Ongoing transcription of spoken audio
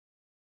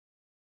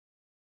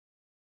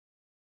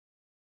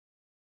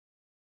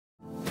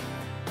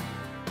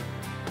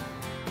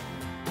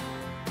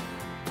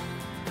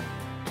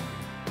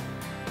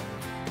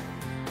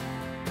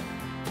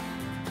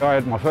I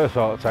had my first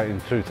heart attack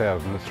in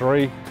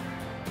 2003.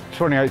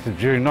 28th of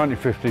June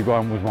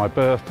 1951 was my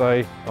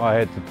birthday. I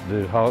had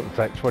the heart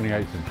attack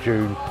 28th of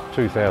June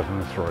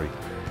 2003.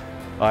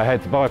 I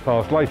had to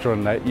bypass later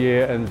on that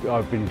year, and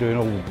I've been doing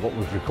all what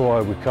was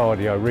required with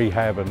cardio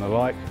rehab and the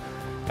like.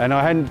 And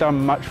I hadn't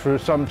done much for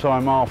some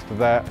time after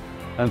that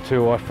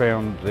until I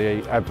found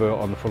the advert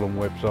on the Fulham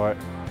website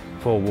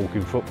for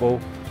walking football.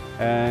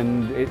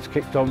 And it's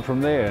kicked on from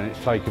there, and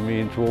it's taken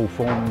me into all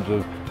forms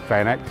of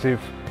fan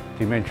active,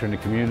 dementia in the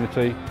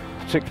community,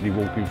 particularly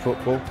walking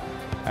football.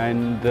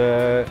 And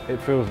it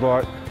feels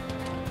like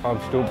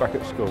I'm still back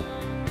at school.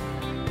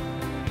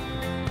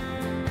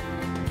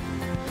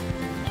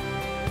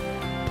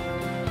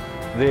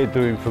 They're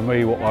doing for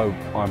me what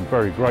I'm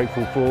very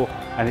grateful for,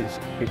 and it's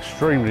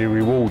extremely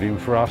rewarding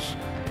for us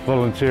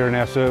volunteering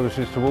our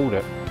services toward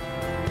it.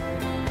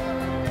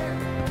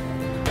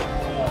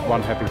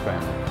 One happy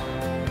family.